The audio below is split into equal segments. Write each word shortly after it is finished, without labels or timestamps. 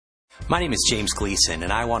My name is James Gleason,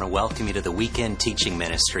 and I want to welcome you to the weekend teaching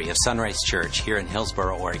ministry of Sunrise Church here in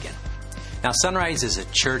Hillsboro, Oregon. Now, Sunrise is a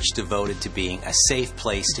church devoted to being a safe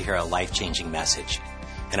place to hear a life-changing message.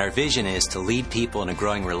 And our vision is to lead people in a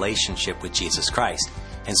growing relationship with Jesus Christ.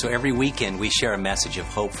 And so every weekend we share a message of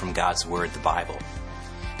hope from God's Word, the Bible.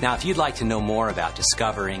 Now, if you'd like to know more about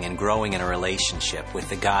discovering and growing in a relationship with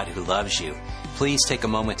the God who loves you, please take a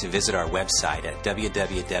moment to visit our website at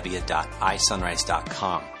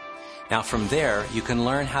www.isunrise.com. Now, from there, you can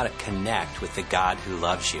learn how to connect with the God who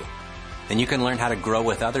loves you. Then you can learn how to grow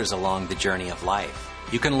with others along the journey of life.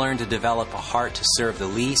 You can learn to develop a heart to serve the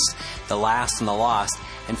least, the last, and the lost.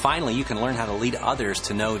 And finally, you can learn how to lead others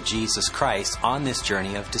to know Jesus Christ on this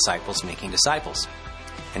journey of disciples making disciples.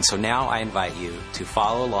 And so now I invite you to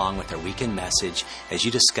follow along with our weekend message as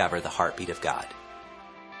you discover the heartbeat of God.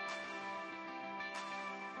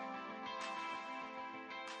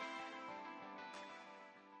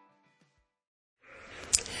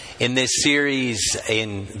 In this series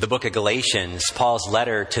in the book of Galatians, Paul's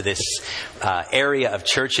letter to this area of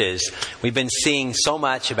churches, we've been seeing so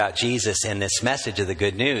much about Jesus in this message of the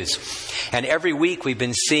good news. And every week we've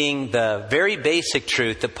been seeing the very basic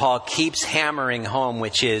truth that Paul keeps hammering home,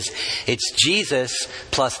 which is it's Jesus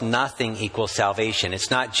plus nothing equals salvation.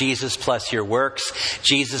 It's not Jesus plus your works,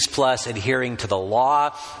 Jesus plus adhering to the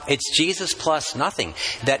law. It's Jesus plus nothing.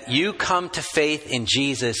 That you come to faith in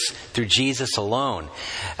Jesus through Jesus alone.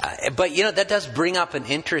 But, that does bring up an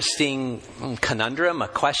interesting conundrum, a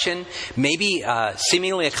question, maybe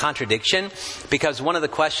seemingly a contradiction, because one of the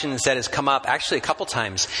questions that has come up actually a couple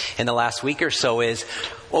times in the last week or so is,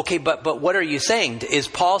 okay, but what are you saying? Is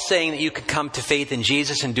Paul saying that you could come to faith in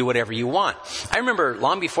Jesus and do whatever you want? I remember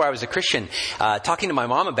long before I was a Christian talking to my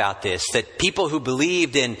mom about this, that people who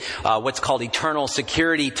believed in what's called eternal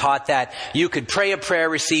security taught that you could pray a prayer,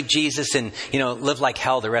 receive Jesus, and, live like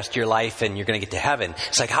hell the rest of your life and you're going to get to heaven.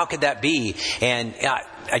 It's like, how could that be? And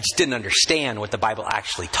I just didn't understand what the Bible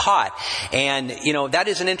actually taught. And, that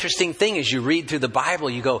is an interesting thing. As you read through the Bible,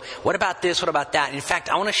 you go, what about this? What about that? In fact,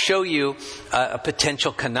 I want to show you a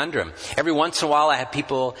potential conundrum. Every once in a while, I have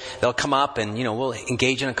people, they'll come up and, we'll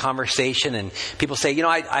engage in a conversation and people say,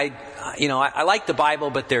 I like the Bible,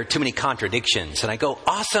 but there are too many contradictions. And I go,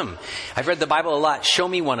 awesome. I've read the Bible a lot. Show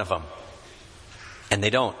me one of them. And they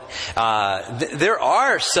don't. There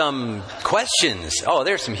are some questions. Oh,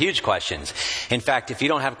 there's some huge questions. In fact, if you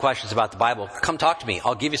don't have questions about the Bible, come talk to me.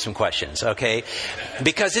 I'll give you some questions, okay?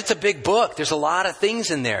 Because it's a big book. There's a lot of things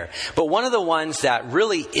in there. But one of the ones that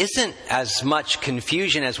really isn't as much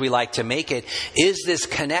confusion as we like to make it is this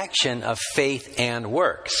connection of faith and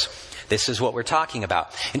works. This is what we're talking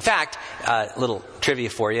about. In fact, a little trivia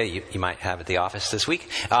for you might have at the office this week.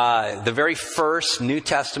 The very first New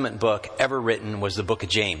Testament book ever written was the book of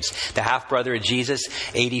James. The half-brother of Jesus,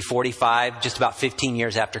 AD 45, just about 15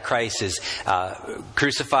 years after Christ is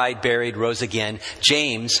crucified, buried, rose again.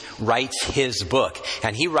 James writes his book,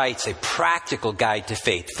 and he writes a practical guide to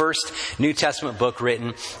faith. First New Testament book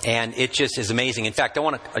written, and it just is amazing. In fact, I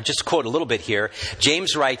want to just quote a little bit here.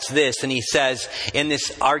 James writes this, and he says, in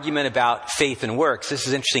this argument about faith and works, this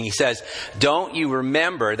is interesting. He says, don't you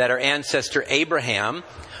remember that our ancestor Abraham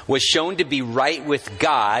was shown to be right with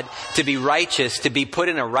God, to be righteous, to be put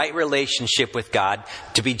in a right relationship with God,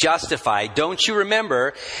 to be justified? Don't you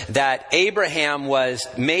remember that Abraham was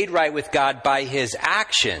made right with God by his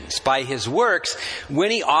actions, by his works, when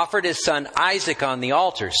he offered his son Isaac on the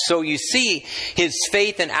altar? So you see, his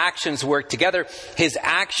faith and actions worked together. His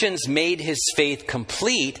actions made his faith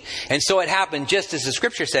complete. And so it happened just as the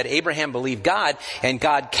scripture said. Abraham believed God, and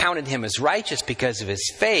God counted him as righteous because of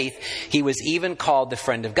his faith. He was even called the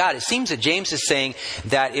friend of God. It seems that James is saying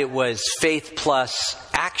that it was faith plus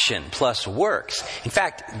action plus works. In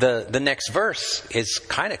fact, the next verse is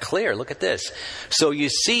kind of clear. Look at this. So you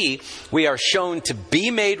see, we are shown to be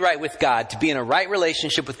made right with God, to be in a right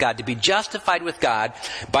relationship with God, to be justified with God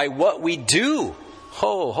by what we do.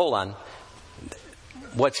 Oh, hold on.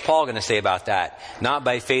 What's Paul going to say about that? Not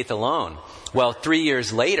by faith alone. Well, 3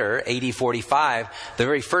 years later, AD 45, the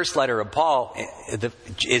very first letter of Paul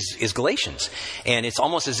is Galatians. And it's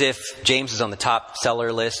almost as if James is on the top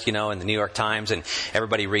seller list, in the New York Times, and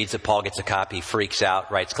everybody reads it. Paul gets a copy, freaks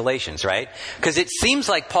out, writes Galatians, right? Because it seems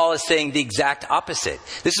like Paul is saying the exact opposite.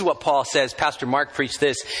 This is what Paul says. Pastor Mark preached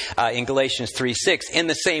this in Galatians 3:6. In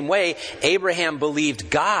the same way, Abraham believed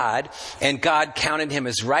God, and God counted him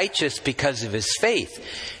as righteous because of his faith.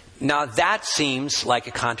 Now that seems like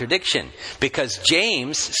a contradiction, because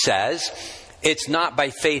James says it's not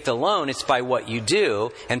by faith alone, it's by what you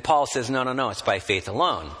do. And Paul says, no, it's by faith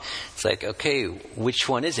alone. It's like, okay, which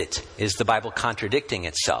one is it? Is the Bible contradicting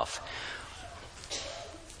itself?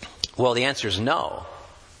 Well, the answer is no.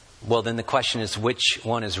 Well, then the question is, which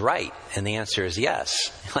one is right? And the answer is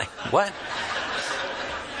yes. Like, what?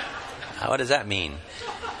 What does that mean?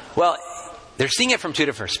 Well, they're seeing it from two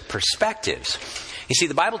different perspectives. You see,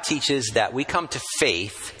 the Bible teaches that we come to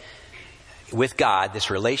faith with God, this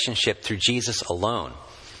relationship through Jesus alone.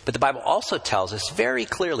 But the Bible also tells us very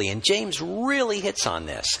clearly, and James really hits on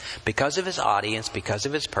this because of his audience, because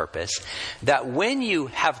of his purpose, that when you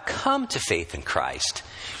have come to faith in Christ,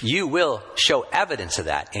 you will show evidence of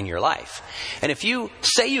that in your life. And if you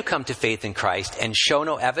say you come to faith in Christ and show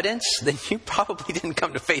no evidence, then you probably didn't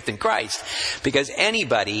come to faith in Christ. Because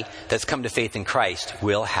anybody that's come to faith in Christ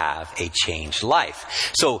will have a changed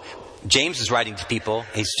life. So James is writing to people.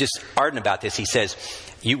 He's just ardent about this. He says,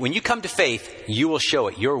 when you come to faith, you will show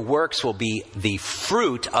it. Your works will be the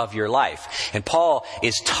fruit of your life. And Paul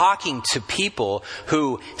is talking to people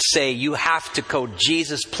who say you have to go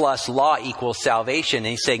Jesus plus law equals salvation. And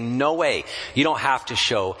he's saying, no way. You don't have to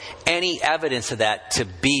show any evidence of that to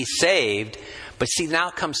be saved. But see,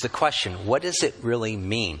 now comes the question, what does it really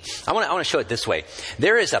mean? I want to show it this way.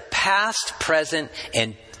 There is a past, present,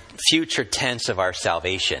 and future tense of our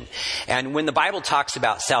salvation. And when the Bible talks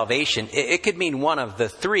about salvation, it could mean one of the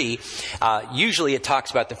three. Usually it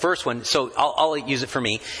talks about the first one. So I'll use it for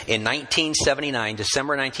me. In 1979,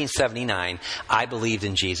 December 1979, I believed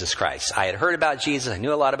in Jesus Christ. I had heard about Jesus. I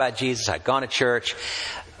knew a lot about Jesus. I'd gone to church.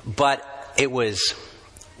 But it was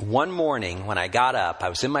one morning when I got up, I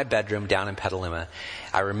was in my bedroom down in Petaluma.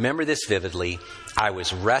 I remember this vividly. I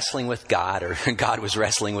was wrestling with God, or God was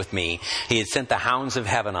wrestling with me. He had sent the hounds of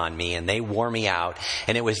heaven on me, and they wore me out.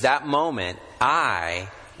 And it was that moment I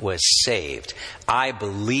was saved. I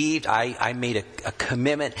believed. I made a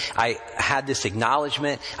commitment. I had this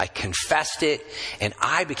acknowledgement. I confessed it, and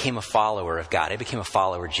I became a follower of God. I became a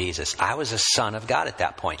follower of Jesus. I was a son of God at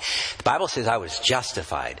that point. The Bible says I was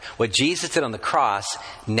justified. What Jesus did on the cross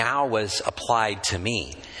now was applied to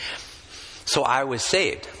me. So I was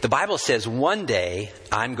saved. The Bible says one day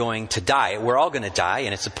I'm going to die. We're all going to die,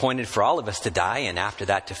 and it's appointed for all of us to die, and after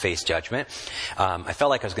that to face judgment. I felt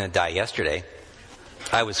like I was going to die yesterday.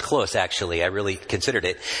 I was close, actually. I really considered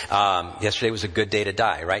it. Yesterday was a good day to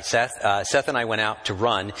die, right, Seth? Seth and I went out to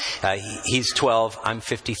run. He's 12. I'm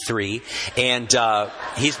 53. And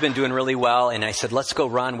he's been doing really well. And I said, let's go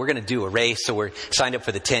run. We're going to do a race. So we're signed up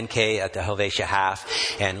for the 10K at the Helvetia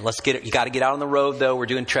Half. And let's get it. You got to get out on the road, though. We're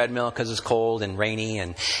doing treadmill because it's cold and rainy.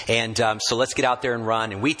 And so let's get out there and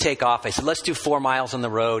run. And we take off. I said, let's do 4 miles on the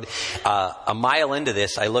road. A mile into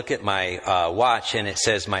this, I look at my watch, and it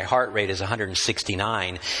says my heart rate is 169.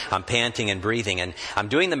 I'm panting and breathing, and I'm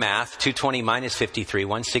doing the math. 220 minus 53,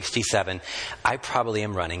 167. I probably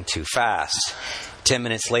am running too fast. 10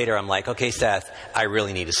 minutes later, I'm like, okay, Seth, I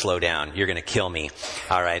really need to slow down. You're going to kill me.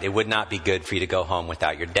 All right. It would not be good for you to go home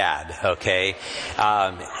without your dad. Okay.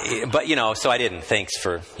 But, so I didn't. Thanks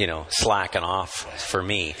for, slacking off for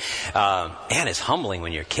me. Man, it's humbling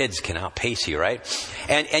when your kids can outpace you, right?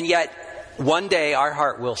 And yet, one day our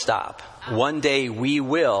heart will stop. One day we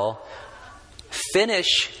will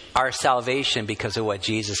finish our salvation because of what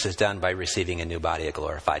Jesus has done by receiving a new body, a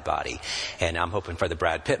glorified body. And I'm hoping for the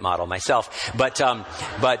Brad Pitt model myself. But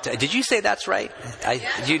did you say that's right?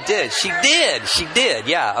 You did. She did.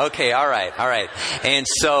 Yeah. Okay. All right. And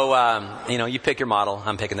so, you pick your model.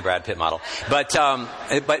 I'm picking the Brad Pitt model. But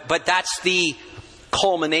that's the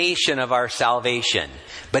culmination of our salvation.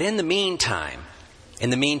 But in the meantime,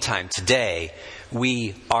 today,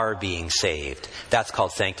 we are being saved. That's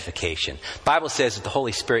called sanctification. The Bible says that the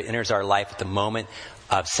Holy Spirit enters our life at the moment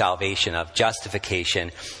of salvation, of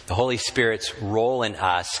justification. The Holy Spirit's role in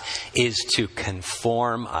us is to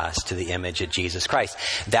conform us to the image of Jesus Christ.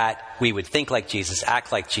 That we would think like Jesus,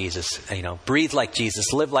 act like Jesus, breathe like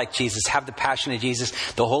Jesus, live like Jesus, have the passion of Jesus.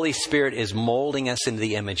 The Holy Spirit is molding us into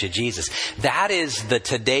the image of Jesus. That is the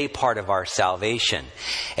today part of our salvation.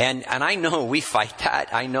 And I know we fight that.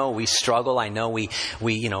 I know we struggle. I know we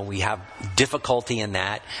have difficulty in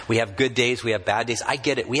that. We have good days. We have bad days. I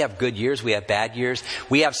get it. We have good years. We have bad years.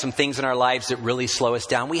 We have some things in our lives that really slow us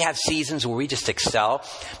down. We have seasons where we just excel.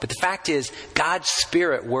 But the fact is, God's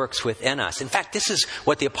Spirit works within us. In fact, this is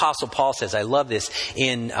what the Apostle Paul says. I love this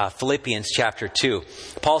in Philippians chapter 2.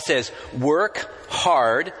 Paul says, work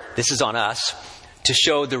hard. This is on us. To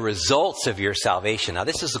show the results of your salvation. Now,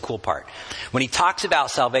 this is the cool part. When he talks about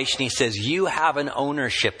salvation, he says, you have an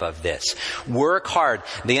ownership of this. Work hard.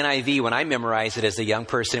 The NIV, when I memorized it as a young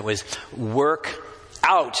person, it was work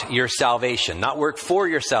out your salvation. Not work for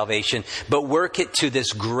your salvation, but work it to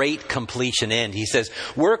this great completion end. He says,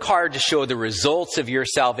 work hard to show the results of your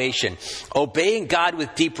salvation, obeying God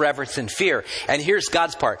with deep reverence and fear. And here's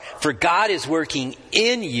God's part. For God is working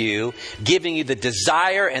in you, giving you the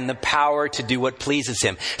desire and the power to do what pleases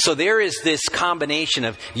Him. So there is this combination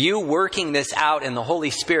of you working this out and the Holy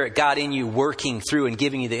Spirit, God in you working through and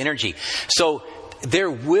giving you the energy. So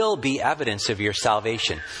there will be evidence of your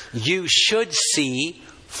salvation. You should see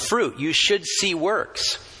fruit. You should see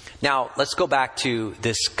works. Now, let's go back to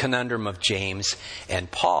this conundrum of James and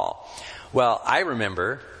Paul. Well, I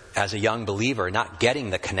remember as a young believer not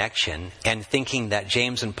getting the connection and thinking that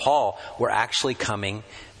James and Paul were actually coming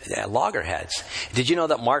loggerheads. Did you know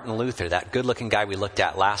that Martin Luther, that good-looking guy we looked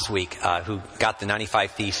at last week, who got the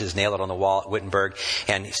 95 Theses, nailed it on the wall at Wittenberg,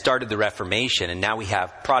 and started the Reformation, and now we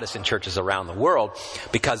have Protestant churches around the world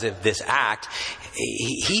because of this act,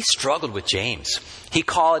 he struggled with James. He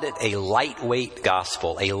called it a lightweight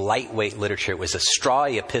gospel, a lightweight literature. It was a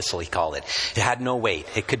strawy epistle, he called it. It had no weight.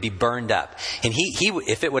 It could be burned up. And he,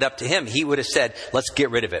 if it were up to him, he would have said, let's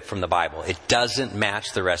get rid of it from the Bible. It doesn't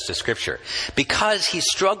match the rest of Scripture. Because he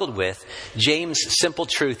struggled with, James' simple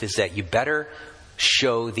truth is that you better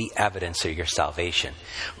show the evidence of your salvation.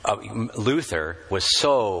 Luther was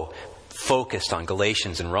so focused on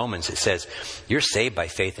Galatians and Romans, it says, you're saved by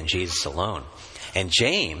faith in Jesus alone. And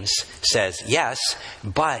James says, yes,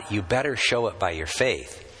 but you better show it by your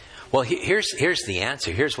faith. Well, here's the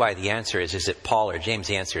answer. Here's why the answer is it Paul or James?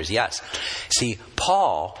 The answer is yes. See,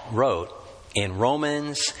 Paul wrote in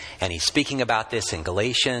Romans, and he's speaking about this in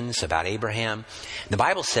Galatians, about Abraham. The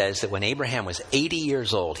Bible says that when Abraham was 80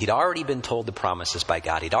 years old, he'd already been told the promises by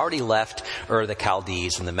God. He'd already left Ur the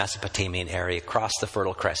Chaldees in the Mesopotamian area, crossed the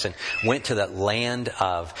Fertile Crescent, went to the land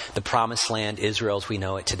of the Promised Land, Israel as we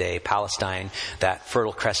know it today, Palestine, that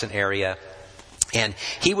Fertile Crescent area. And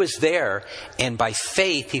he was there, and by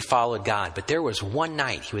faith he followed God. But there was one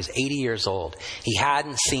night, he was 80 years old. He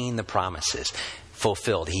hadn't seen the promises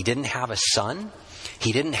fulfilled. He didn't have a son.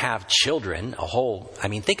 He didn't have children.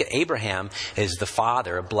 Think of Abraham as the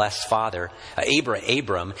father, a blessed father.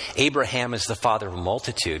 Abraham is the father of a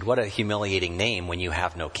multitude. What a humiliating name when you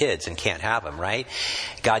have no kids and can't have them, right?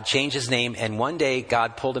 God changed his name, and one day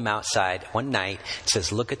God pulled him outside one night and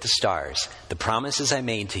says, look at the stars. The promises I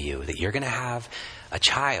made to you, that you're going to have a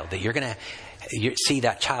child, that you're going to see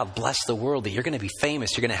that child bless the world, that you're going to be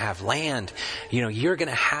famous, you're going to have land. You're going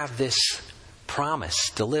to have this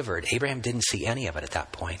promise delivered. Abraham didn't see any of it at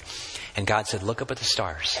that point. And God said, look up at the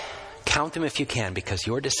stars. Count them if you can, because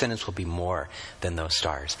your descendants will be more than those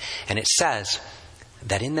stars. And it says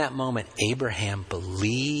that in that moment, Abraham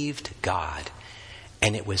believed God,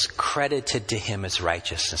 and it was credited to him as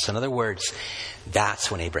righteousness. In other words, that's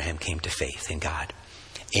when Abraham came to faith in God,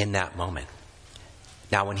 in that moment.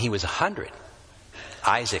 Now, when he was 100,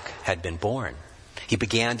 Isaac had been born. He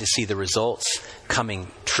began to see the results coming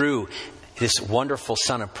true. This wonderful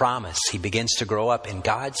son of promise, he begins to grow up, and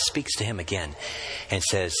God speaks to him again and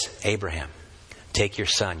says, Abraham, take your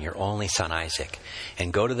son, your only son Isaac,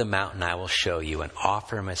 and go to the mountain I will show you and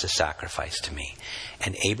offer him as a sacrifice to me.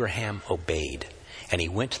 And Abraham obeyed. And he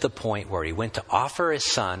went to the point where he went to offer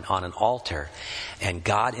his son on an altar, and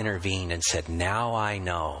God intervened and said, now I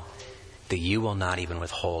know that you will not even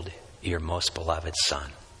withhold your most beloved son.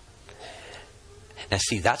 Now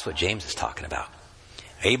see, that's what James is talking about.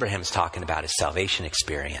 Abraham's talking about his salvation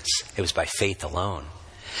experience. It was by faith alone.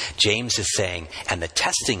 James is saying, and the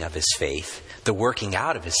testing of his faith, the working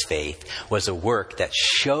out of his faith, was a work that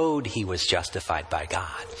showed he was justified by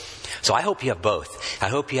God. So I hope you have both. I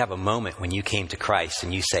hope you have a moment when you came to Christ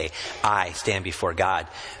and you say, I stand before God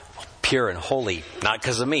pure and holy, not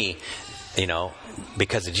because of me,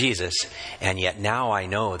 because of Jesus. And yet now I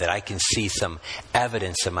know that I can see some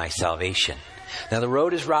evidence of my salvation. Now, the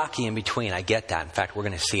road is rocky in between. I get that. In fact, we're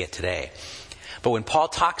going to see it today. But when Paul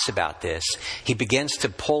talks about this, he begins to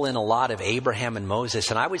pull in a lot of Abraham and Moses.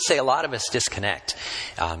 And I would say a lot of us disconnect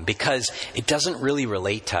because it doesn't really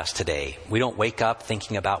relate to us today. We don't wake up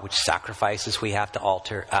thinking about which sacrifices we have to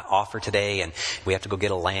offer today. And we have to go get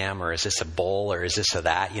a lamb, or is this a bull, or is this or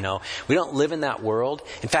that? We don't live in that world.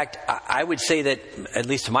 In fact, I would say that, at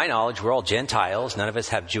least to my knowledge, we're all Gentiles. None of us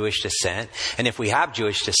have Jewish descent. And if we have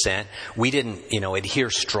Jewish descent, we didn't, adhere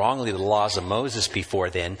strongly to the laws of Moses before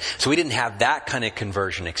then. So we didn't have that kind of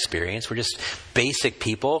conversion experience. We're just basic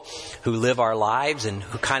people who live our lives and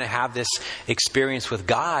who kind of have this experience with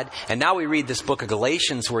God. And now we read this book of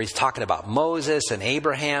Galatians where he's talking about Moses and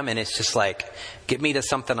Abraham, and it's just like, get me to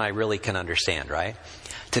something I really can understand, right?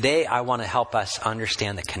 Today, I want to help us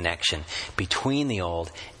understand the connection between the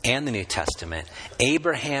Old and the New Testament,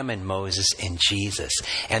 Abraham and Moses and Jesus.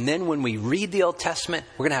 And then when we read the Old Testament,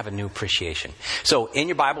 we're going to have a new appreciation. So in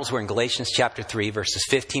your Bibles, we're in Galatians chapter 3, verses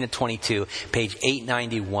 15 to 22, page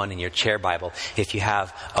 891 in your chair Bible, if you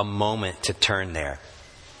have a moment to turn there.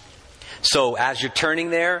 So as you're turning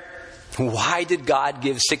there, why did God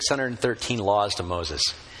give 613 laws to Moses?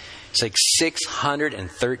 It's like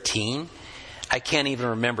 613? I can't even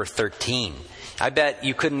remember 13. I bet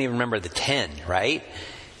you couldn't even remember the 10, right?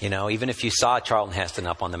 You know, even if you saw Charlton Heston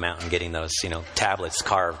up on the mountain getting those, tablets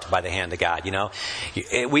carved by the hand of God,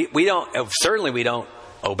 we don't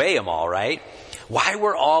obey them all, right? Why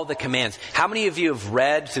were all the commands? How many of you have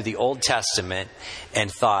read through the Old Testament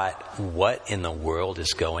and thought, what in the world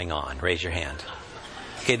is going on? Raise your hand.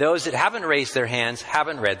 Okay, those that haven't raised their hands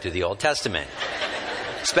haven't read through the Old Testament.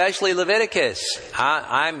 Especially Leviticus.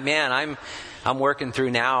 I'm working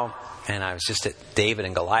through now, and I was just at David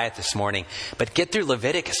and Goliath this morning. But get through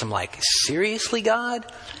Leviticus, I'm like, seriously, God?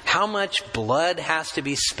 How much blood has to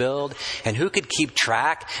be spilled? And who could keep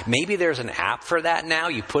track? Maybe there's an app for that now.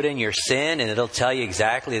 You put in your sin, and it'll tell you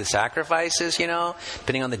exactly the sacrifices,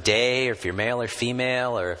 depending on the day, or if you're male or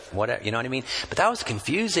female, or whatever, you know what I mean? But that was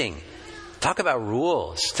confusing. Talk about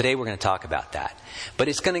rules. Today we're going to talk about that. But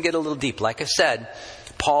it's going to get a little deep. Like I said,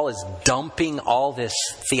 Paul is dumping all this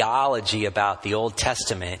theology about the Old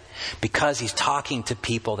Testament because he's talking to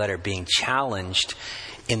people that are being challenged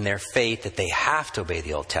in their faith that they have to obey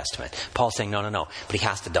the Old Testament. Paul's saying, no. But he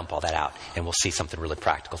has to dump all that out. And we'll see something really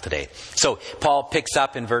practical today. So Paul picks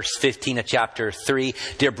up in verse 15 of chapter 3.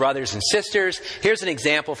 Dear brothers and sisters, here's an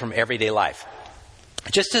example from everyday life.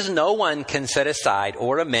 Just as no one can set aside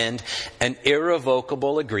or amend an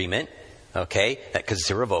irrevocable agreement, okay, because it's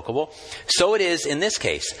irrevocable, so it is in this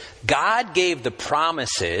case. God gave the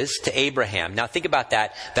promises to Abraham. Now think about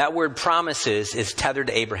that. That word promises is tethered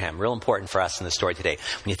to Abraham. Real important for us in the story today.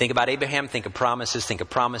 When you think about Abraham, think of promises, think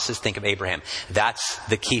of Abraham. That's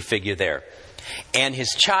the key figure there. And his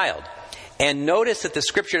child. And notice that the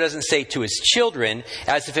scripture doesn't say to his children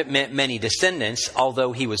as if it meant many descendants,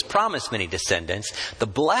 although he was promised many descendants. The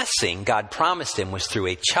blessing God promised him was through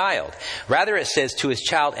a child. Rather, it says to his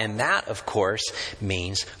child, and that, of course,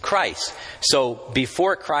 means Christ. So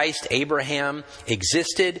before Christ, Abraham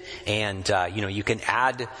existed, and, you can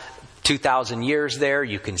add 2,000 years there.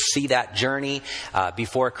 You can see that journey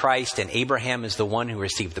before Christ. And Abraham is the one who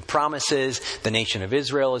received the promises. The nation of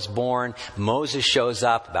Israel is born. Moses shows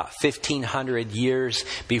up about 1,500 years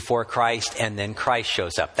before Christ. And then Christ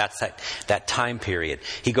shows up. That's that time period.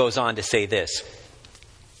 He goes on to say this.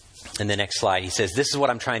 In the next slide, he says, this is what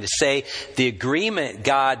I'm trying to say. The agreement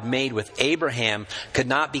God made with Abraham could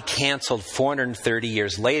not be canceled 430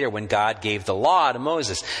 years later when God gave the law to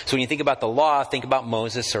Moses. So when you think about the law, think about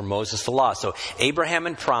Moses, or Moses the law. So Abraham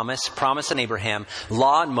and promise and Abraham,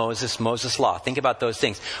 law and Moses, Moses law. Think about those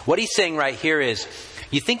things. What he's saying right here is,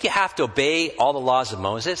 you think you have to obey all the laws of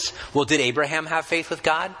Moses? Well, did Abraham have faith with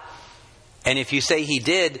God? And if you say he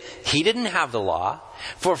did, he didn't have the law.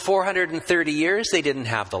 For 430 years, they didn't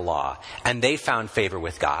have the law. And they found favor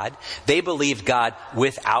with God. They believed God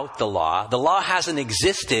without the law. The law hasn't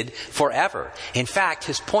existed forever. In fact,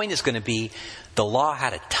 his point is going to be, the law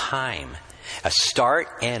had a time, a start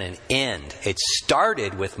and an end. It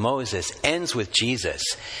started with Moses, ends with Jesus.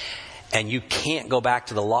 And you can't go back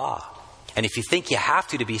to the law. And if you think you have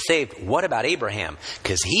to be saved, what about Abraham?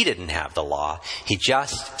 Because he didn't have the law. He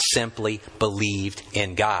just simply believed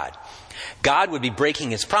in God. God would be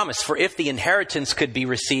breaking his promise. For if the inheritance could be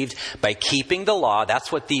received by keeping the law,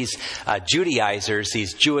 that's what these Judaizers,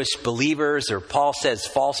 these Jewish believers, or Paul says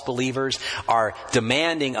false believers, are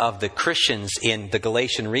demanding of the Christians in the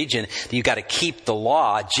Galatian region. You've got to keep the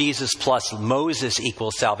law. Jesus plus Moses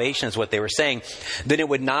equals salvation is what they were saying. Then it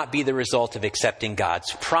would not be the result of accepting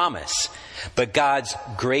God's promise. But God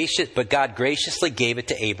graciously gave it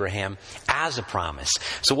to Abraham as a promise.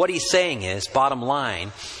 So what he's saying is, bottom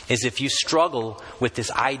line, is if you struggle with this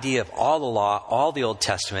idea of all the law, all the Old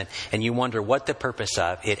Testament, and you wonder what the purpose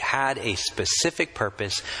of, it had a specific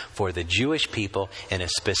purpose for the Jewish people in a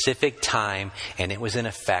specific time, and it was in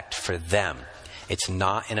effect for them. It's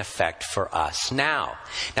not in effect for us now.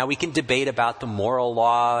 Now, we can debate about the moral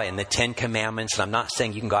law and the 10 Commandments. And I'm not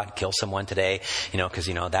saying you can go out and kill someone today, because,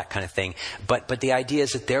 that kind of thing. But the idea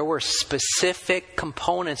is that there were specific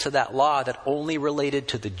components of that law that only related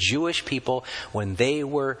to the Jewish people when they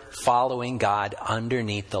were following God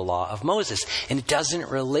underneath the law of Moses. And it doesn't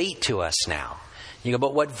relate to us now. You go,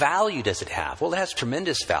 but what value does it have? Well, it has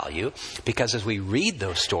tremendous value because as we read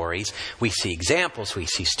those stories, we see examples, we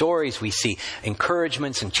see stories, we see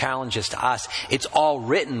encouragements and challenges to us. It's all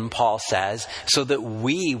written, Paul says, so that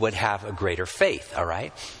we would have a greater faith, all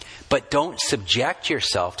right? But don't subject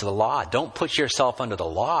yourself to the law. Don't put yourself under the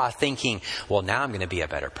law thinking, well, now I'm going to be a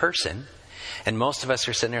better person. And most of us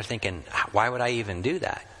are sitting there thinking, why would I even do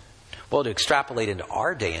that? Well, to extrapolate into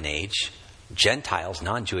our day and age, Gentiles,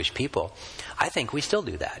 non-Jewish people, I think we still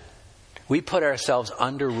do that. We put ourselves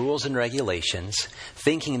under rules and regulations,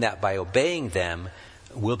 thinking that by obeying them,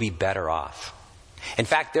 we'll be better off. In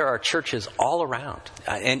fact, there are churches all around,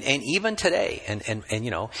 and even today, and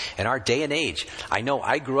you know, in our day and age. I know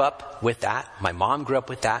I grew up with that. My mom grew up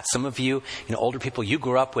with that. Some of you, older people, you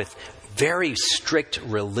grew up with very strict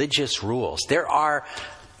religious rules. There are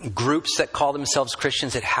groups that call themselves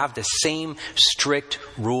Christians that have the same strict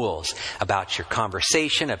rules about your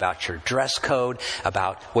conversation, about your dress code,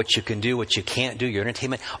 about what you can do, what you can't do, your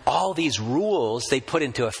entertainment. All these rules they put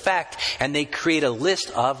into effect, and they create a list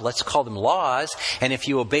of, let's call them laws, and if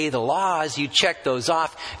you obey the laws, you check those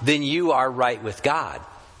off, then you are right with God.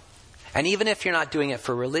 And even if you're not doing it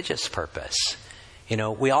for religious purpose,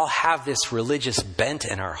 we all have this religious bent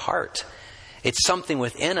in our heart. It's something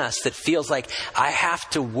within us that feels like I have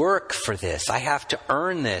to work for this. I have to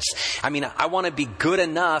earn this. I mean, I want to be good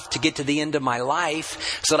enough to get to the end of my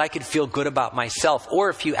life so that I can feel good about myself.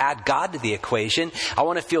 Or if you add God to the equation, I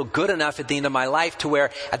want to feel good enough at the end of my life to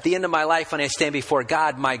where at the end of my life when I stand before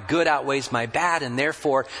God, my good outweighs my bad and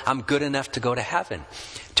therefore I'm good enough to go to heaven.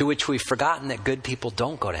 To which we've forgotten that good people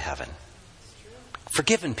don't go to heaven.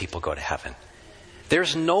 Forgiven people go to heaven.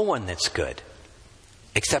 There's no one that's good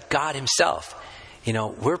except God himself.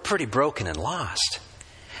 We're pretty broken and lost.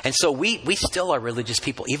 And so we still are religious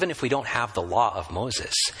people, even if we don't have the law of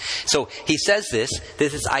Moses. So he says this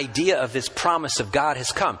idea of this promise of God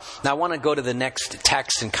has come. Now I want to go to the next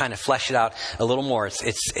text and kind of flesh it out a little more.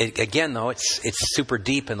 It's super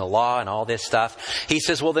deep in the law and all this stuff. He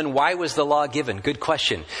says, well then why was the law given? Good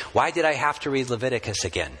question. Why did I have to read Leviticus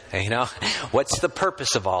again? What's the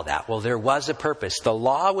purpose of all that? Well, there was a purpose. The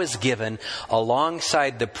law was given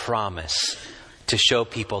alongside the promise to show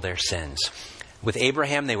people their sins. With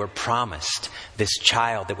Abraham, they were promised this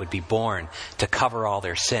child that would be born to cover all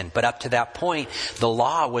their sin. But up to that point, the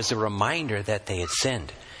law was a reminder that they had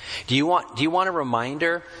sinned. Do you want a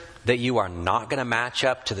reminder that you are not going to match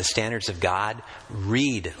up to the standards of God?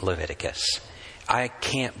 Read Leviticus. I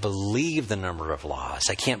can't believe the number of laws.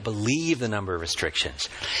 I can't believe the number of restrictions.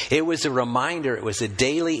 It was a reminder. It was a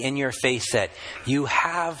daily in your face that you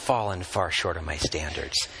have fallen far short of my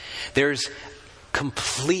standards. There's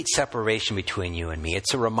complete separation between you and me.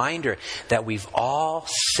 It's a reminder that we've all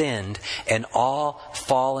sinned and all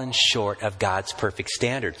fallen short of God's perfect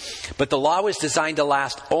standard. But the law was designed to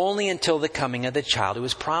last only until the coming of the child who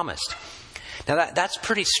was promised. Now that's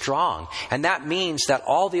pretty strong. And that means that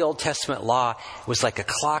all the Old Testament law was like a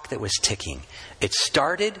clock that was ticking. It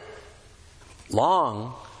started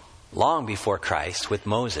long before Christ with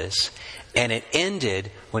Moses, and it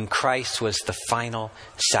ended when Christ was the final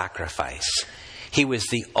sacrifice. He was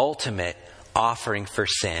the ultimate offering for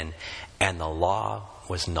sin, and the law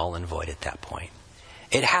was null and void at that point.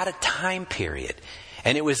 It had a time period,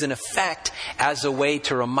 and it was in effect as a way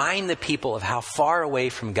to remind the people of how far away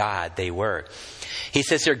from God they were. He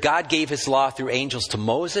says here, God gave his law through angels to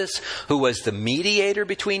Moses, who was the mediator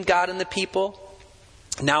between God and the people.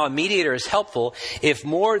 Now, a mediator is helpful if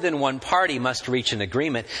more than one party must reach an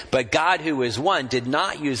agreement. But God, who is one, did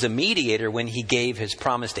not use a mediator when he gave his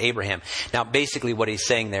promise to Abraham. Now, basically what he's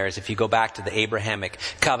saying there is if you go back to the Abrahamic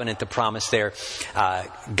covenant, the promise there,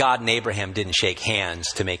 God and Abraham didn't shake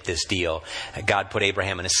hands to make this deal. God put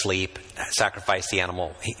Abraham in a sleep, sacrificed the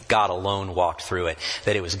animal. God alone walked through it.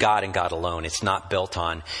 That it was God and God alone. It's not built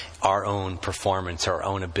on our own performance, our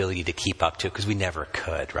own ability to keep up to it, because we never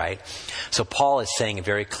could, right? So Paul is saying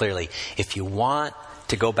very clearly, if you want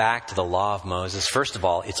to go back to the law of Moses, first of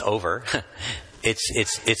all, it's over.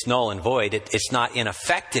 It's null and void. It's not in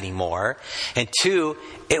effect anymore. And two,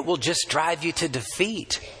 it will just drive you to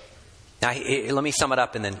defeat. Now, let me sum it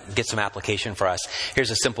up and then get some application for us.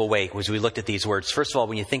 Here's a simple way as we looked at these words. First of all,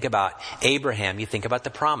 when you think about Abraham, you think about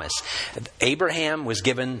the promise. Abraham was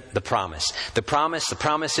given the promise. The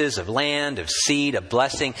promises of land, of seed, of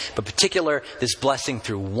blessing, but particular this blessing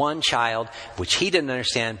through one child, which he didn't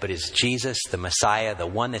understand, but is Jesus, the Messiah, the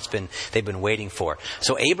one they've been waiting for.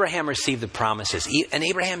 So Abraham received the promises. And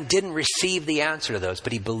Abraham didn't receive the answer to those,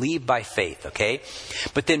 but he believed by faith, okay?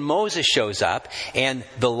 But then Moses shows up, and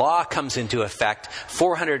the law comes comes into effect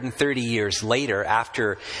 430 years later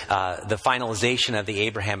after the finalization of the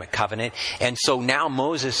Abrahamic covenant. And so now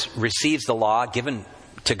Moses receives the law given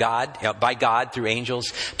to God, by God through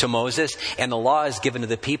angels to Moses, and the law is given to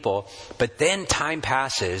the people. But then time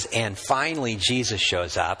passes, and finally Jesus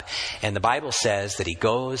shows up, and the Bible says that he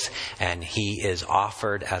goes and he is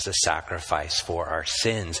offered as a sacrifice for our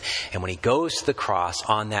sins. And when he goes to the cross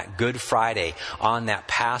on that Good Friday, on that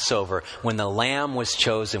Passover, when the lamb was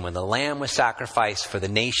chosen, when the lamb was sacrificed for the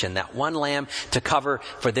nation, that one lamb to cover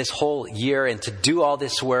for this whole year and to do all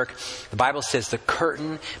this work, the Bible says the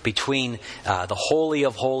curtain between the Holy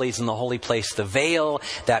of Holies and the holy place, the veil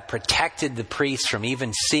that protected the priests from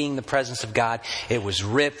even seeing the presence of God, it was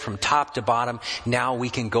ripped from top to bottom. Now we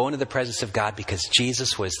can go into the presence of God because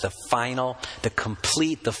Jesus was the final, the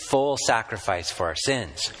complete, the full sacrifice for our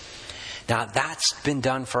sins. Now that's been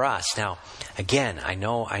done for us. Now, again, I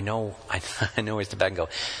know where's the back and go,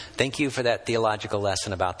 thank you for that theological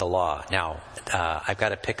lesson about the law. Now, I've got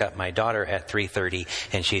to pick up my daughter at 3:30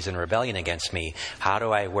 and she's in rebellion against me. How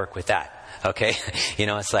do I work with that? Okay.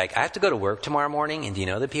 It's like, I have to go to work tomorrow morning, and do you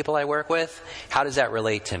know the people I work with? How does that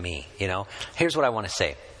relate to me? Here's what I want to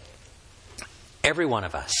say. Every one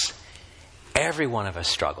of us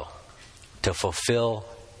struggle to fulfill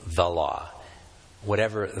the law,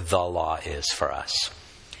 whatever the law is for us.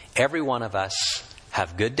 Every one of us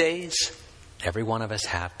have good days. Every one of us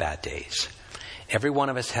have bad days. Every one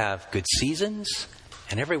of us have good seasons,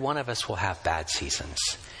 and every one of us will have bad seasons.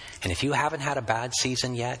 And if you haven't had a bad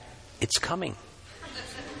season yet, it's coming.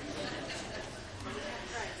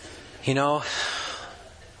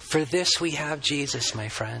 For this we have Jesus, my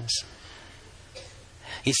friends.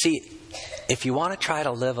 You see, if you want to try to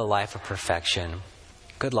live a life of perfection,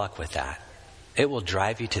 good luck with that. It will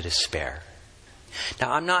drive you to despair.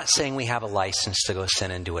 Now, I'm not saying we have a license to go sin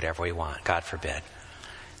and do whatever we want, God forbid.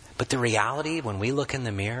 But the reality, when we look in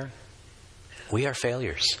the mirror, we are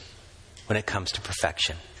failures when it comes to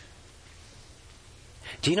perfection.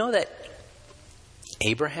 Do you know that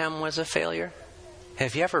Abraham was a failure?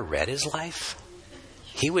 Have you ever read his life?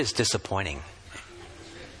 He was disappointing.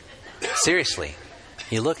 Seriously.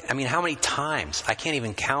 You look, how many times, I can't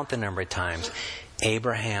even count the number of times,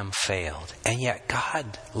 Abraham failed. And yet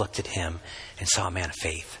God looked at him and saw a man of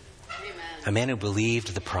faith. Amen. A man who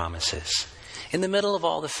believed the promises. In the middle of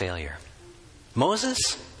all the failure. Moses,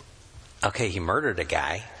 okay, he murdered a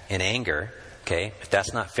guy in anger. Okay, if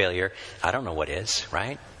that's not failure, I don't know what is,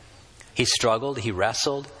 right? He struggled, he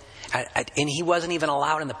wrestled, and he wasn't even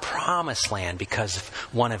allowed in the promised land because of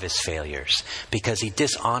one of his failures, because he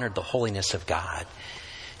dishonored the holiness of God.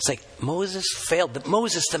 It's like Moses failed.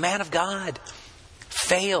 Moses, the man of God,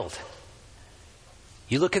 failed.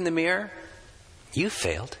 You look in the mirror, you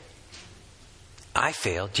failed. I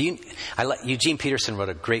failed. Eugene Peterson wrote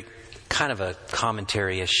a great kind of a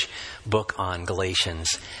commentary-ish book on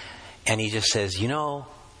Galatians. And he just says,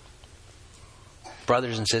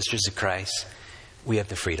 brothers and sisters of Christ, we have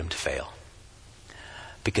the freedom to fail.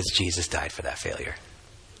 Because Jesus died for that failure.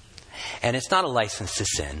 And it's not a license to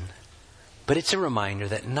sin, but it's a reminder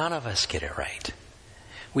that none of us get it right.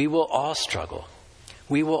 We will all struggle.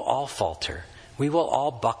 We will all falter. We will all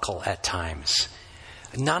buckle at times.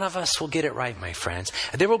 None of us will get it right, my friends.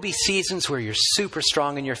 There will be seasons where you're super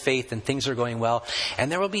strong in your faith and things are going well.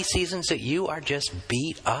 And there will be seasons that you are just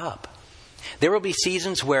beat up. There will be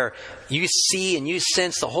seasons where you see and you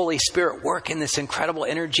sense the Holy Spirit work in this incredible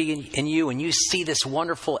energy in you. And you see this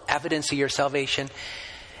wonderful evidence of your salvation.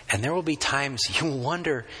 And there will be times you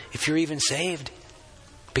wonder if you're even saved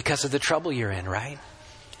because of the trouble you're in, right?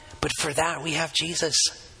 But for that, we have Jesus.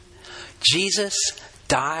 Jesus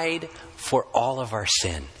died for all of our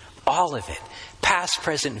sin. All of it. Past,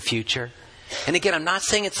 present, and future. And again, I'm not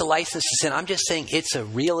saying it's a license to sin. I'm just saying it's a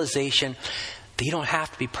realization that you don't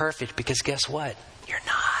have to be perfect, because guess what? You're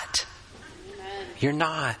not. Amen. You're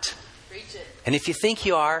not. Preach it. And if you think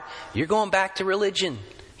you are, you're going back to religion.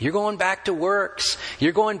 You're going back to works.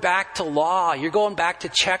 You're going back to law. You're going back to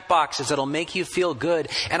check boxes that'll make you feel good.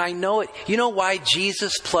 And I know it. You know why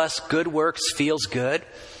Jesus plus good works feels good?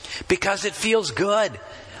 Because it feels good.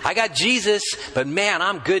 I got Jesus, but man,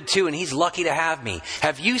 I'm good too, and He's lucky to have me.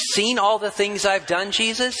 Have you seen all the things I've done,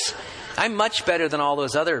 Jesus? I'm much better than all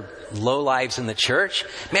those other lowlives in the church.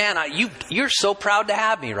 Man, you're so proud to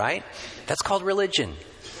have me, right? That's called religion.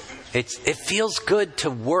 It feels good to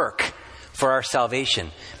work for our salvation,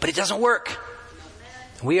 but it doesn't work.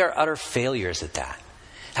 We are utter failures at that.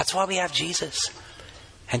 That's why we have Jesus.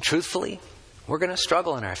 And truthfully, we're going to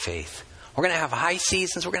struggle in our faith. We're going to have high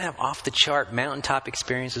seasons. We're going to have off-the-chart mountaintop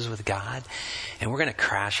experiences with God. And we're going to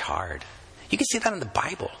crash hard. You can see that in the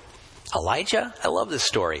Bible. Elijah, I love this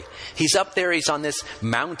story. He's up there, he's on this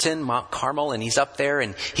mountain, Mount Carmel, and he's up there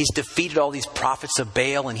and he's defeated all these prophets of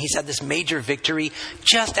Baal and he's had this major victory.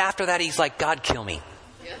 Just after that, he's like, God, kill me.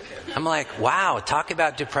 I'm like, wow, talk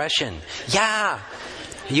about depression. Yeah,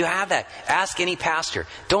 you have that. Ask any pastor.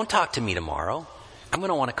 Don't talk to me tomorrow. I'm going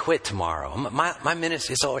to want to quit tomorrow. My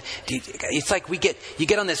ministry is over. It's like you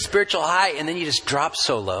get on this spiritual high and then you just drop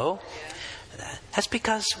so low. That's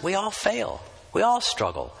because we all fail. We all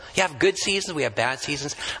struggle. You have good seasons, we have bad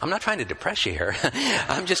seasons. I'm not trying to depress you here.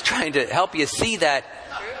 I'm just trying to help you see that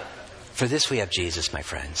for this we have Jesus, my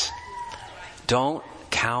friends. Don't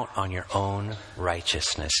count on your own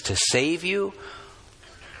righteousness to save you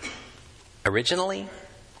originally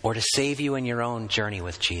or to save you in your own journey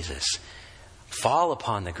with Jesus. Fall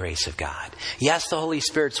upon the grace of God. Yes, the Holy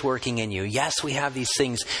Spirit's working in you. Yes, we have these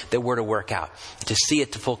things that we're to work out to see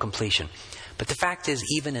it to full completion. But the fact is,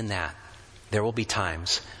 even in that, there will be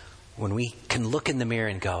times when we can look in the mirror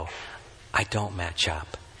and go, I don't match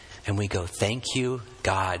up. And we go, thank you,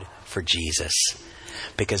 God, for Jesus.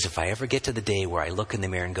 Because if I ever get to the day where I look in the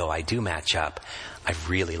mirror and go, I do match up, I've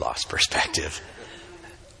really lost perspective.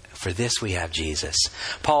 For this we have Jesus.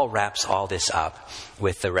 Paul wraps all this up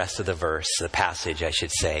with the rest of the verse, the passage, I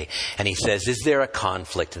should say. And he says, is there a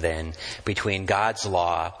conflict then between God's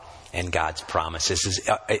law and God's promises?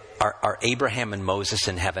 Are Abraham and Moses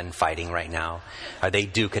in heaven fighting right now? Are they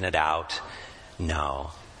duking it out?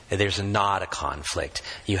 No. There's not a conflict.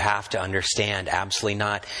 You have to understand, absolutely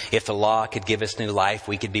not. If the law could give us new life,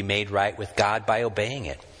 we could be made right with God by obeying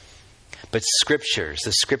it. But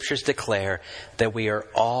the scriptures declare that we are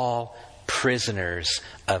all prisoners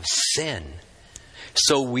of sin.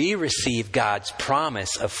 So we receive God's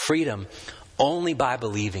promise of freedom only by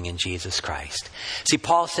believing in Jesus Christ. See,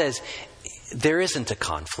 Paul says there isn't a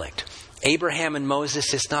conflict. Abraham and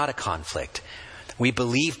Moses is not a conflict. We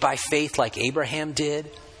believe by faith like Abraham did.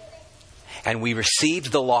 And we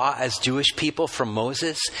received the law as Jewish people from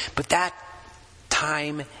Moses. But that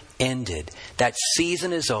time ended. That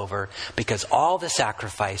season is over because all the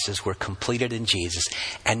sacrifices were completed in Jesus.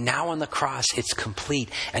 And now on the cross, it's complete.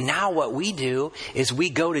 And now what we do is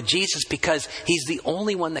we go to Jesus because He's the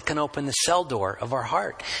only one that can open the cell door of our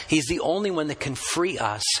heart. He's the only one that can free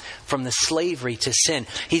us from the slavery to sin.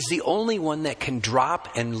 He's the only one that can drop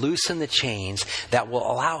and loosen the chains that will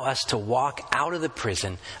allow us to walk out of the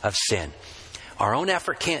prison of sin. Our own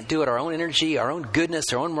effort can't do it. Our own energy, our own goodness,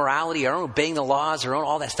 our own morality, our own obeying the laws, our own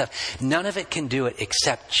all that stuff. None of it can do it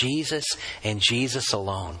except Jesus and Jesus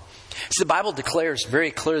alone. So the Bible declares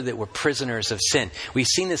very clearly that we're prisoners of sin. We've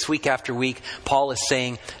seen this week after week. Paul is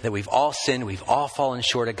saying that we've all sinned. We've all fallen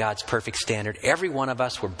short of God's perfect standard. Every one of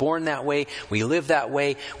us, we're born that way. We live that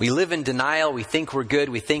way. We live in denial. We think we're good.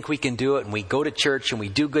 We think we can do it. And we go to church and we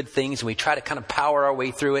do good things and we try to kind of power our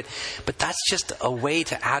way through it. But that's just a way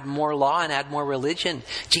to add more law and add more religion.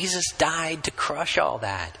 Jesus died to crush all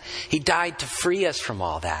that. He died to free us from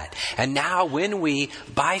all that. And now when we,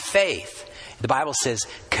 by faith, the Bible says,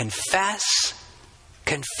 confess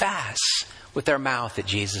with our mouth that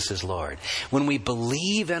Jesus is Lord. When we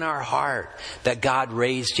believe in our heart that God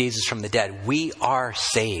raised Jesus from the dead, we are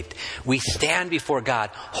saved. We stand before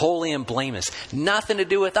God holy and blameless. Nothing to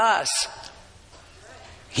do with us.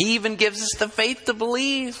 He even gives us the faith to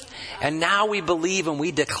believe. And now we believe and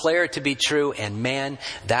we declare it to be true. And man,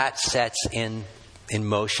 that sets in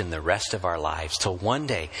motion the rest of our lives till one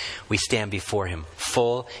day we stand before Him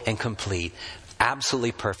full and complete,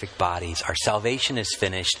 absolutely perfect bodies. Our salvation is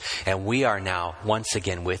finished and we are now once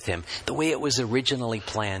again with Him the way it was originally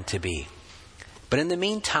planned to be. But in the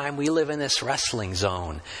meantime, we live in this wrestling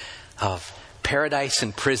zone of paradise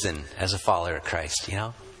and prison as a follower of Christ, you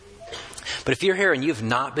know. But if you're here and you've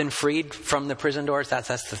not been freed from the prison doors, that's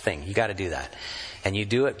the thing. You got to do that. And you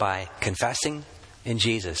do it by confessing in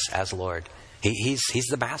Jesus as Lord. He's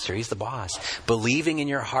the master. He's the boss. Believing in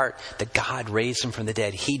your heart that God raised Him from the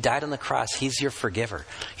dead. He died on the cross. He's your forgiver.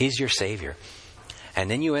 He's your Savior. And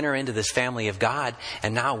then you enter into this family of God.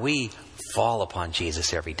 And now we fall upon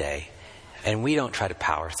Jesus every day. And we don't try to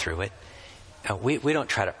power through it. We don't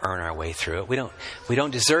try to earn our way through it. We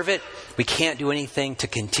don't deserve it. We can't do anything to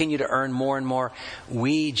continue to earn more and more.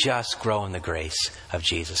 We just grow in the grace of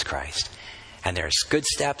Jesus Christ. And there's good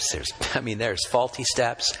steps. There's faulty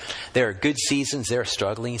steps. There are good seasons. There are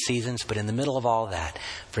struggling seasons. But in the middle of all that,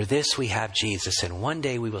 for this we have Jesus. And one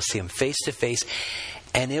day we will see Him face to face.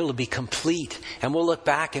 And it will be complete. And we'll look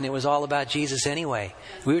back and it was all about Jesus anyway.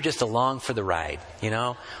 We were just along for the ride, you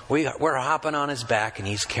know. We're hopping on His back and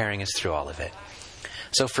He's carrying us through all of it.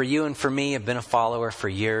 So for you and for me, I've been a follower for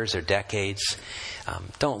years or decades.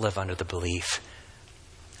 Don't live under the belief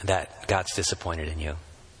that God's disappointed in you.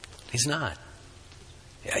 He's not.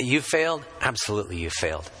 You failed? Absolutely you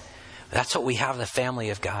failed. That's what we have the family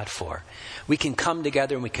of God for. We can come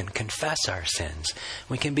together and we can confess our sins.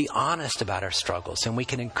 We can be honest about our struggles, and we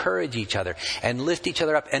can encourage each other and lift each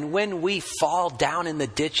other up. And when we fall down in the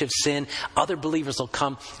ditch of sin, other believers will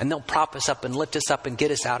come and they'll prop us up and lift us up and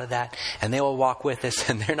get us out of that. And they will walk with us,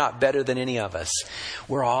 and they're not better than any of us.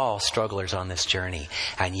 We're all strugglers on this journey.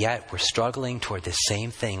 And yet we're struggling toward the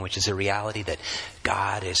same thing, which is a reality that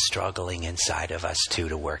God is struggling inside of us too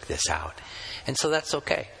to work this out. And so that's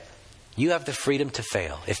okay. You have the freedom to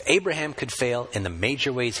fail. If Abraham could fail in the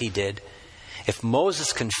major ways he did, if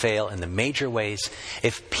Moses can fail in the major ways,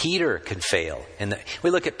 if Peter could fail, we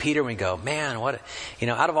look at Peter and we go, man,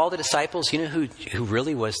 out of all the disciples, who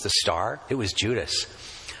really was the star? It was Judas.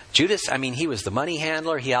 Judas, he was the money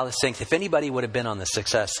handler. He all the things. If anybody would have been on the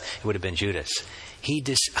success, it would have been Judas.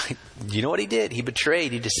 You know what he did? He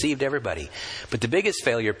betrayed. He deceived everybody. But the biggest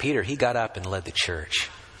failure, Peter, he got up and led the church.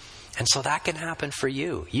 And so that can happen for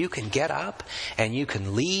you. You can get up and you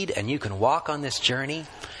can lead and you can walk on this journey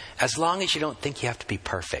as long as you don't think you have to be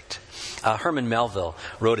perfect. Herman Melville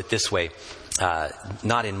wrote it this way,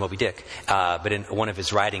 not in Moby Dick, but in one of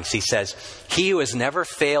his writings. He says, "He who has never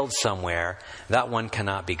failed somewhere, that one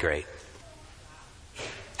cannot be great."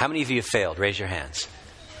 How many of you have failed? Raise your hands.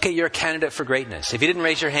 Okay, you're a candidate for greatness. If you didn't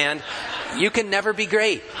raise your hand, you can never be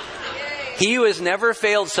great. He who has never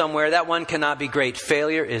failed somewhere, that one cannot be great.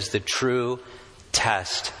 Failure is the true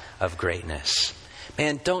test of greatness.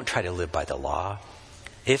 Man, don't try to live by the law.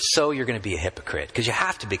 If so, you're going to be a hypocrite, because you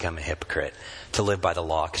have to become a hypocrite to live by the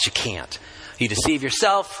law, because you can't. You deceive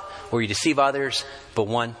yourself or you deceive others, but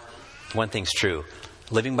one thing's true.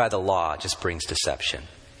 Living by the law just brings deception.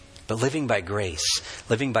 But living by grace,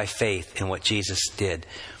 living by faith in what Jesus did,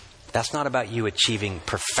 that's not about you achieving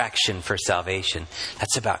perfection for salvation.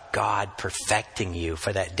 That's about God perfecting you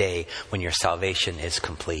for that day when your salvation is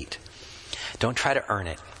complete. Don't try to earn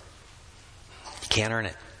it. You can't earn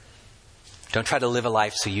it. Don't try to live a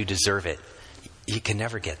life so you deserve it. You can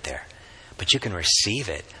never get there. But you can receive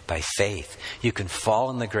it by faith. You can fall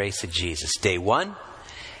in the grace of Jesus day one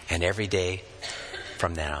and every day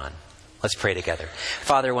from then on. Let's pray together.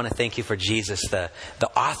 Father, I want to thank you for Jesus, the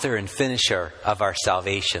author and finisher of our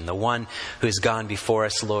salvation, the one who has gone before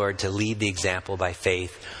us, Lord, to lead the example by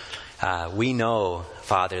faith. We know,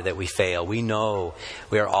 Father, that we fail. We know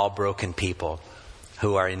we are all broken people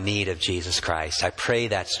who are in need of Jesus Christ. I pray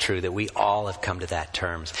that's true, that we all have come to that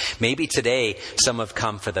terms. Maybe today some have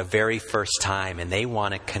come for the very first time and they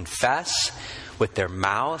want to confess with their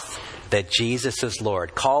mouth that Jesus is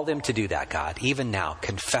Lord. Call them to do that, God. Even now,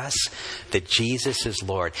 confess that Jesus is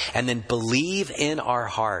Lord. And then believe in our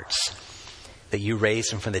hearts that you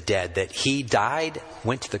raised him from the dead, that he died,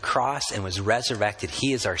 went to the cross, and was resurrected.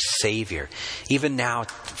 He is our Savior. Even now,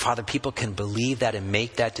 Father, people can believe that and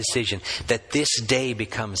make that decision, that this day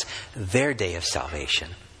becomes their day of salvation.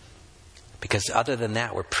 Because other than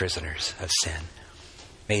that, we're prisoners of sin.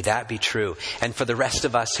 May that be true. And for the rest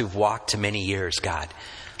of us who've walked to many years, God,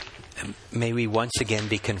 may we once again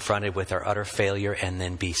be confronted with our utter failure and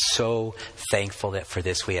then be so thankful that for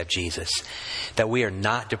this we have Jesus. That we are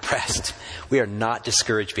not depressed. We are not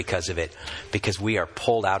discouraged because of it. Because we are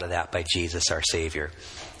pulled out of that by Jesus, our Savior.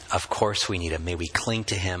 Of course we need him. May we cling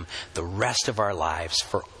to him the rest of our lives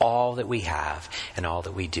for all that we have and all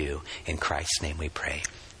that we do. In Christ's name we pray.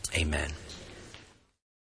 Amen.